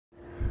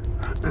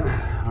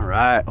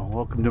right, well,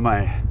 welcome to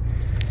my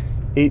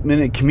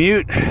 8-minute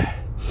commute.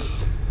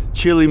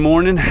 Chilly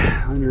morning,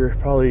 under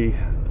probably,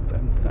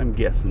 I'm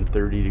guessing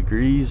 30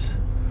 degrees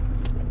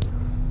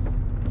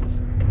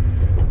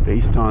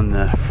based on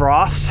the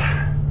frost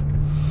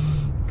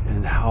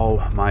and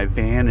how my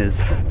van is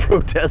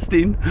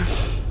protesting.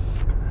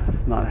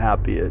 It's not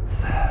happy it's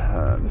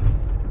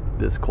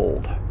this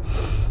cold.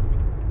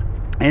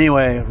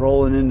 Anyway,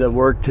 rolling into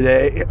work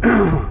today.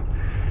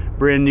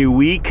 Brand new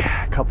week,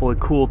 a couple of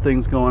cool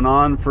things going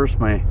on. First,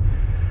 my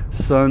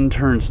son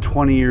turns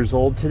 20 years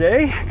old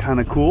today. Kind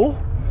of cool.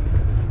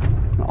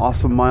 An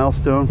awesome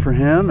milestone for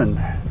him and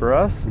for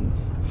us. And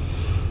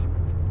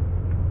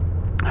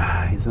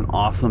he's an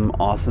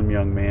awesome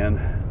young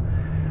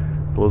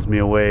man. Blows me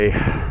away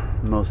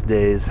most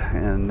days,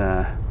 and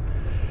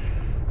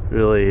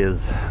really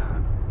is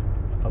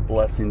a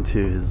blessing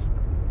to his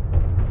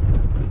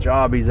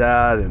job he's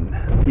at and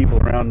people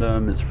around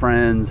him, his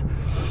friends.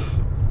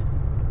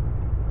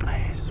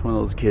 One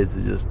of those kids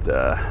that just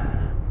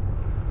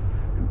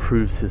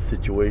improves his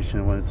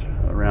situation when it's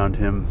around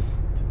him.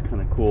 It's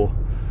kind of cool.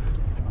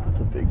 That's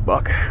a big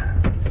buck.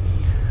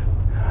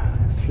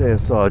 Yesterday I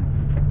saw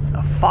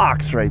a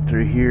fox right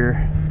through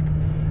here,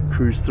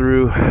 cruise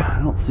through. I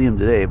don't see him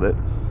today, but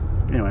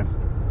anyway.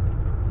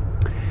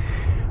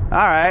 All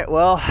right,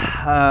 well,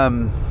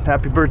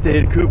 happy birthday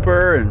to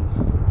Cooper. And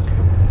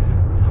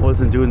I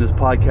wasn't doing this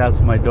podcast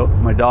with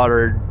my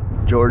daughter.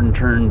 Jordan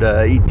turned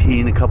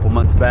 18 a couple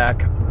months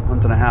back.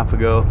 Month and a half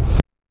ago.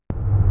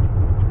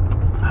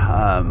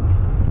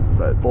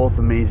 But both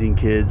amazing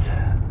kids,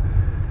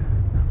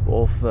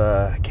 both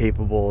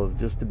capable of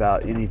just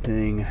about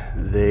anything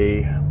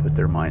they put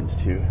their minds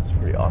to. It's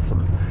pretty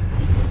awesome,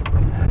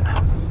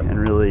 and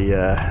really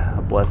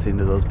a blessing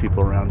to those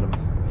people around them.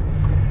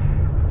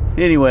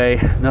 Anyway,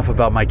 enough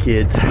about my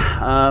kids.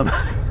 I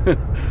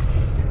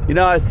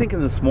was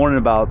thinking this morning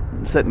about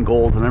setting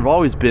goals, and I've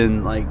always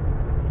been like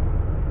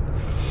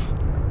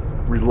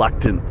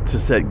reluctant to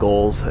set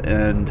goals,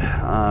 and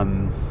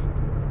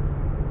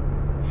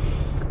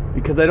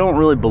because I don't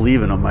really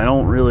believe in them. I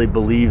don't really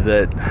believe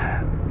that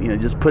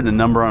just putting a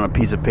number on a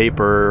piece of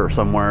paper or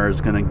somewhere is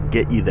going to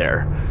get you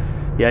there.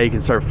 Yeah, you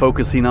can start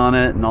focusing on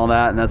it and all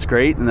that, and that's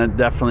great, and that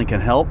definitely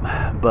can help.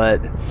 But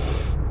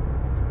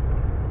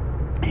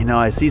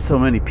I see so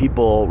many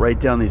people write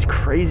down these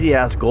crazy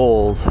ass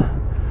goals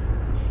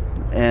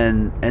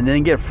and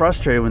then get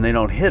frustrated when they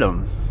don't hit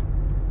them.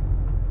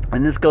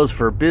 And this goes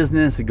for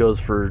business, it goes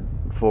for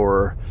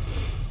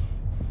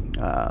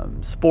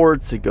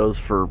sports, it goes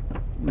for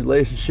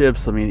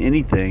relationships,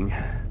 anything.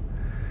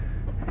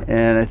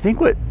 And I think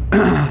what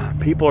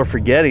people are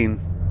forgetting,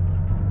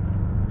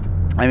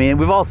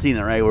 we've all seen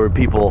it, right? Where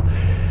people,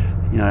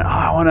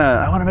 I want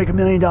to make $1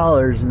 million,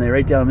 and they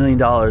write down $1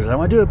 million. I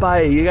want to do it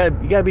by, you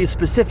gotta be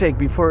specific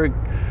before it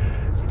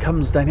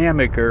becomes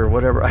dynamic or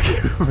whatever. I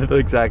can't remember the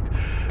exact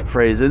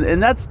phrase,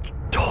 and that's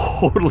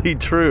totally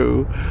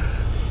true.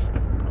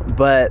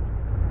 But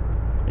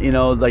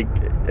like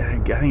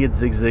I think it's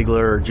Zig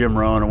Ziglar or Jim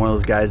Rohn or one of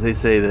those guys, they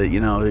say that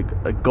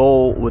a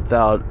goal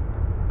without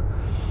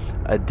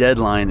a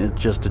deadline is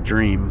just a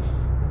dream,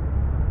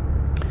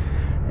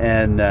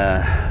 and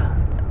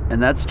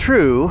that's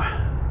true,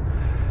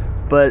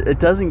 but it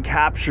doesn't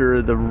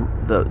capture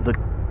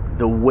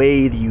the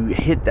way that you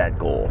hit that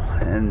goal.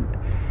 And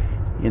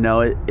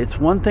it's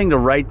one thing to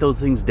write those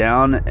things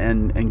down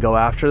and go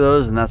after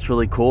those, and that's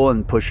really cool,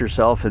 and push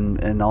yourself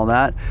and all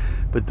that.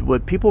 But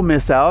what people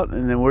miss out,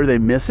 and then where they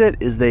miss it,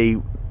 is they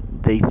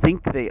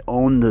think they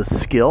own the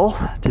skill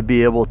to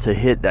be able to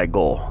hit that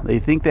goal. They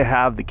think they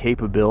have the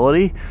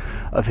capability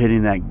of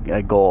hitting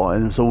that goal.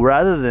 And so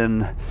rather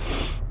than,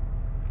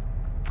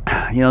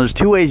 there's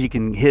two ways you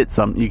can hit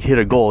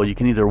a goal. You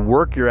can either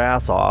work your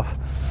ass off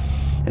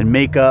and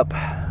make up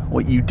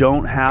what you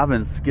don't have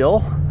in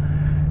skill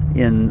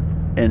in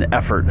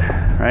effort,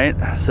 right?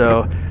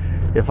 So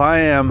if I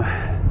am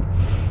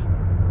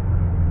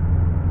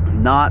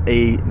not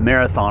a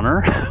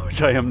marathoner,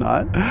 which I am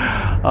not,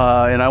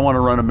 and I want to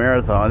run a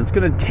marathon, it's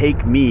going to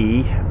take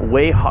me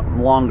way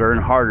longer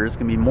and harder. It's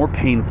going to be more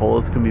painful.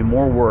 It's going to be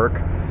more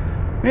work.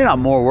 Maybe not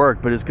more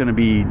work, but it's going to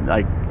be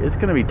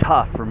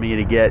tough for me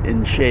to get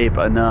in shape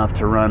enough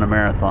to run a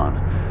marathon.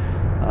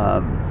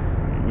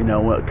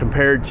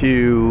 Compared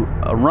to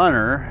a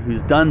runner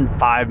who's done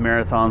 5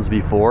 marathons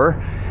before,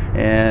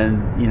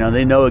 and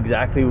they know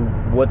exactly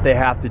what they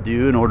have to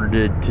do in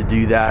order to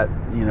do that,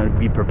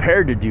 be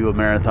prepared to do a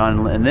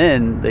marathon, and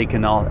then they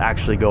can all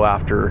actually go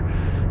after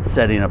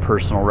setting a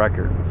personal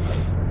record.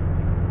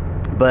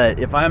 But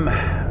if I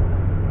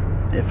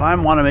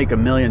want to make $1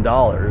 million,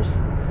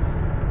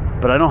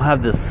 but I don't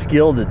have the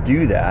skill to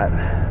do that,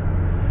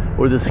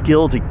 or the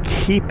skill to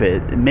keep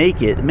it, make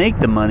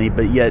the money,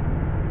 but yet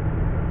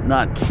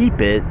not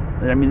keep it.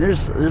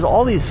 There's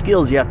all these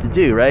skills you have to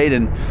do, right?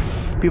 And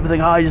people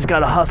think, I just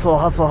gotta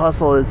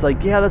hustle. It's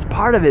like, yeah, that's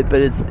part of it, but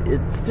it's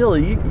still,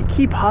 you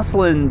keep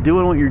hustling,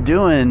 doing what you're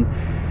doing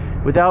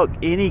without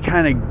any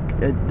kind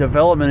of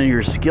development of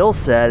your skill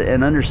set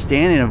and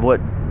understanding of what,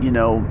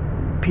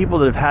 people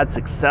that have had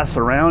success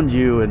around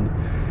you and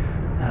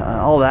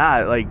all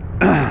that, like,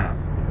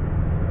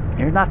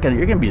 you're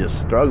gonna be just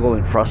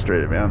struggling,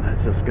 frustrated, man.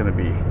 It's just gonna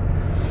be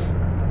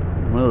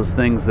one of those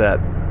things that,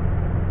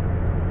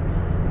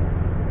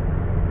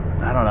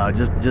 I don't know,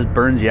 just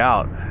burns you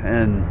out.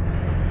 And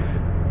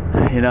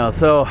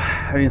so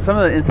I mean, some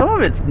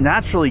of it's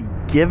naturally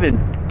given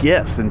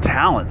gifts and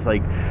talents.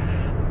 Like,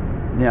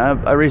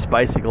 I race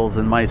bicycles,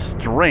 and my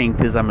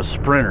strength is I'm a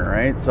sprinter,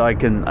 right? So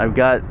I've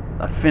got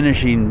a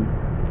finishing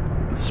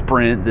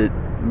sprint that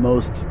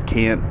most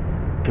can't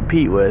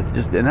compete with,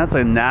 and that's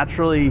a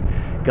naturally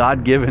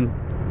God-given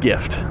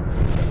gift.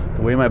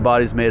 The way my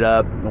body's made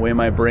up, the way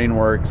my brain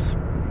works,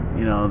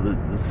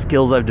 the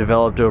skills I've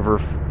developed over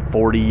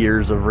 40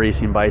 years of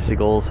racing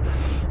bicycles,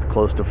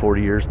 close to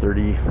 40 years,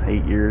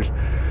 38 years.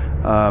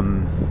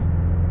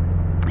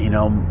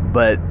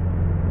 But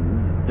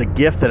the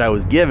gift that I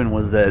was given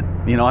was that,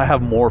 I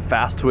have more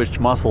fast twitch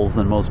muscles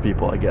than most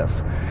people, I guess.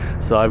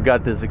 So I've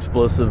got this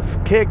explosive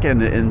kick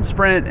and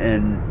sprint,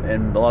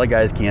 and a lot of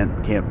guys can't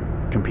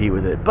compete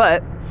with it.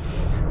 But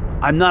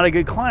I'm not a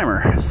good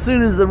climber. As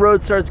soon as the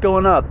road starts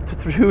going up to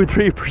 2 or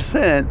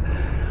 3%,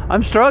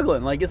 I'm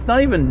struggling. Like, it's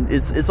not even,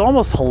 it's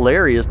almost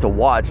hilarious to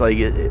watch. Like,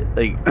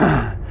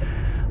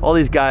 all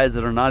these guys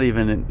that are not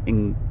even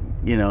in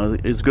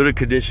as good a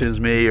condition as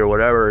me or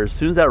whatever, as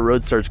soon as that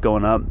road starts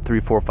going up 3,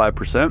 4,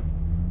 5%,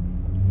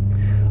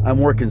 I'm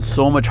working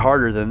so much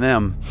harder than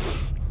them,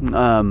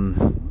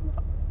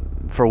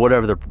 for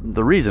whatever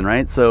the reason,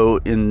 right? So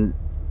in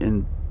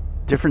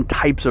different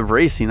types of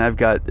racing, I've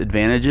got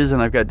advantages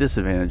and I've got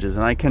disadvantages,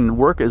 and I can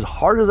work as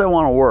hard as I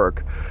want to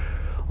work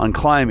on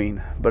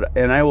climbing,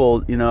 and I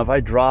will, if I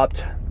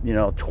dropped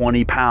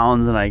 20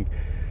 pounds and I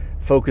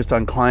focused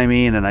on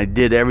climbing and I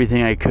did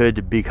everything I could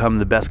to become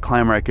the best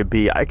climber I could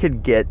be, I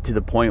could get to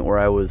the point where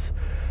I was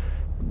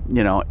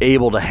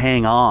able to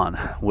hang on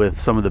with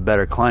some of the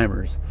better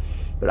climbers.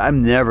 But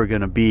I'm never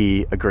going to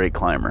be a great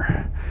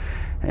climber,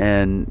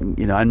 and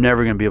I'm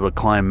never going to be able to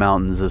climb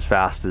mountains as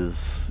fast as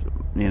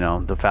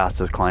the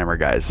fastest climber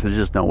guys. There's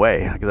just no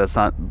way, because that's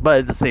not. But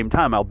at the same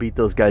time, I'll beat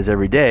those guys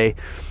every day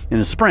in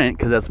a sprint,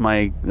 because that's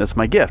my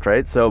gift,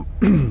 right? So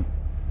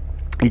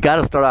you got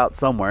to start out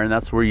somewhere, and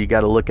that's where you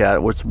got to look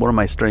at what are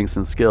my strengths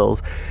and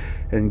skills,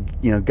 and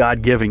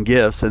God-given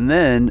gifts, and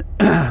then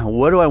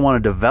what do I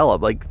want to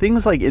develop? Like,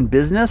 things like in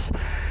business,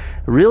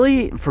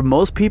 really, for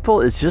most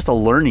people, it's just a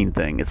learning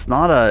thing. It's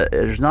not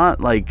there's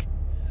not like,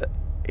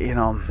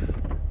 I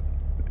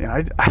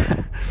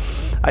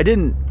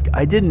didn't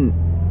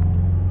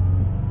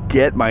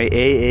get my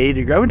AA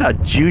degree. I went to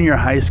junior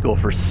high school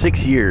for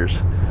 6 years,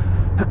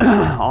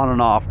 on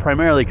and off,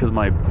 primarily because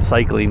my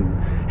cycling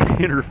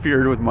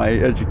interfered with my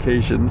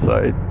education, so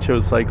I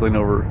chose cycling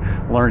over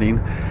learning,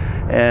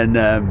 and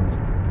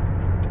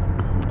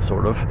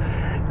sort of,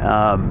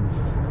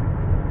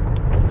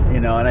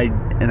 and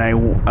I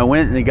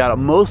went and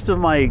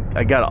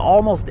I got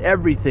almost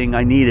everything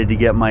I needed to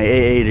get my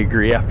AA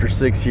degree after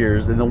 6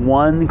 years, and the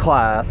one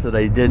class that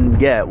I didn't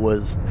get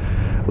was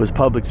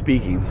public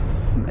speaking,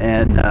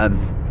 and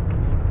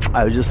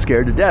I was just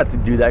scared to death to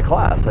do that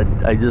class.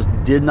 I just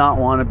did not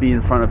want to be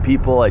in front of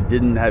people. I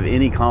didn't have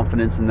any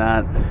confidence in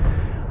that.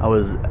 I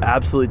was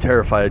absolutely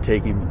terrified of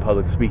taking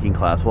public speaking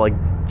class. Well,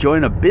 I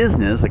joined a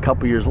business a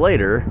couple years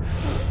later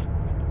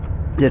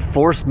that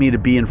forced me to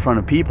be in front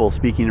of people,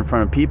 speaking in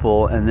front of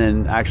people, and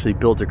then actually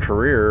built a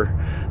career,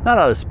 not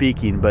out of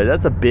speaking, but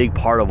that's a big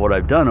part of what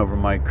I've done over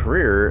my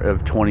career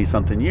of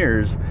 20-something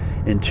years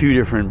in 2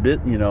 different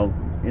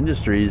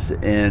industries,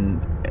 and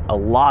a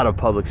lot of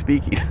public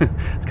speaking.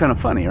 It's kind of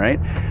funny, right?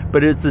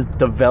 But it's a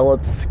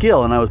developed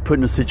skill, and I was put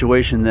in a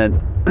situation that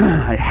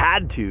I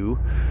had to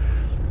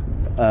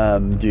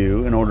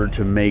do in order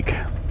to make,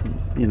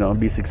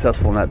 be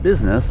successful in that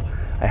business.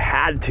 I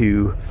had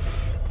to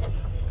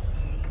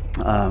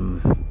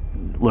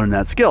learn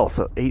that skill.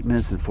 So 8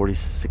 minutes and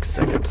 46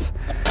 seconds.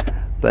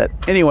 But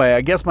anyway,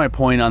 I guess my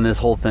point on this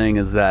whole thing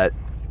is that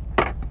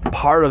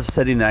part of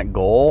setting that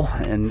goal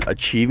and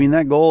achieving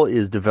that goal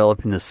is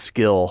developing the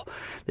skill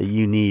that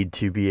you need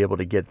to be able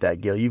to get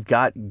that goal. You've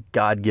got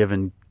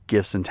God-given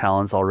gifts and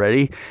talents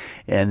already,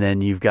 and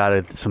then you've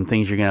got some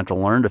things you're gonna have to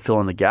learn to fill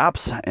in the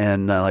gaps,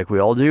 and like we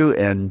all do,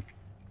 and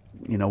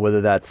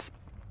whether that's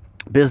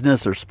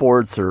business or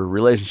sports or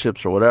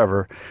relationships or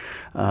whatever,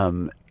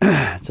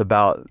 it's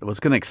about what's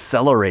going to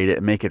accelerate it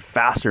and make it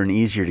faster and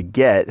easier to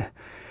get,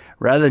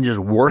 rather than just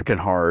working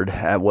hard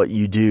at what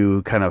you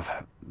do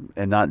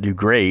and not do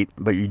great,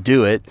 but you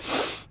do it.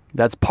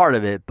 That's part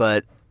of it,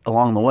 but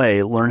along the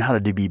way, learn how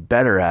to be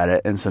better at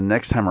it, and so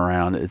next time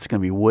around, it's going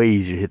to be way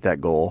easier to hit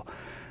that goal.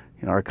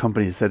 Our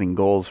company is setting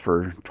goals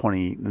for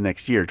the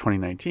next year,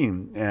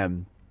 2019,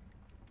 and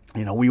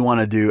we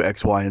want to do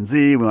X, Y, and Z.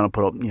 We want to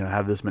put up,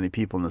 have this many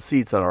people in the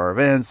seats at our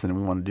events, and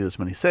we want to do this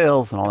many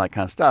sales and all that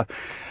kind of stuff.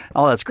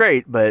 All that's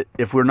great, but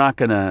if we're not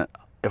gonna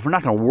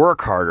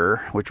work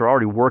harder, which we're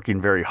already working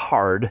very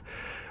hard,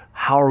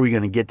 how are we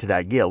going to get to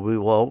that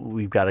goal?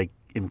 We've got to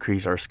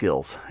increase our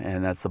skills,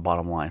 and that's the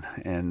bottom line.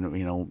 And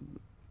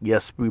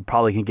yes, we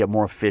probably can get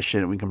more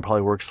efficient. We can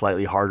probably work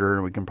slightly harder,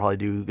 and we can probably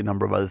do a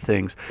number of other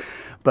things.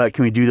 But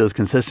can we do those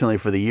consistently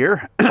for the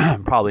year?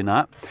 Probably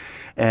not.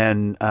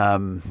 And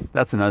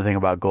that's another thing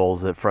about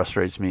goals that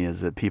frustrates me, is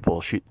that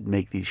people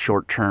make these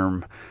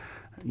short-term,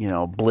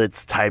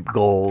 blitz type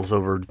goals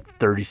over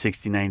 30,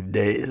 60, 90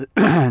 days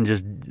and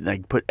just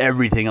like put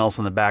everything else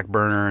on the back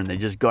burner, and they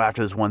just go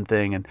after this one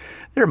thing. And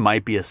there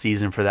might be a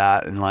season for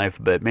that in life,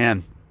 but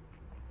man,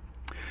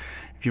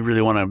 if you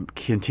really want to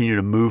continue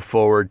to move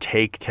forward,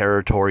 take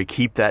territory,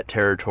 keep that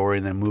territory,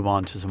 and then move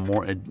on to some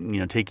more,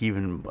 take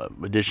even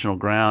additional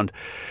ground,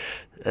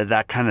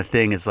 that kind of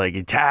thing is like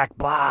attack,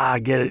 blah,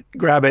 get it,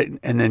 grab it,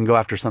 and then go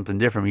after something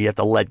different. You have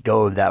to let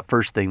go of that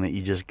first thing that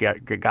you just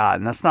got,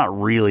 and that's not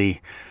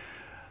really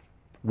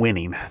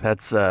winning.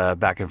 That's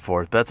back and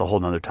forth. But that's a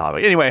whole nother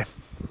topic. Anyway,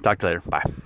 talk to you later. Bye.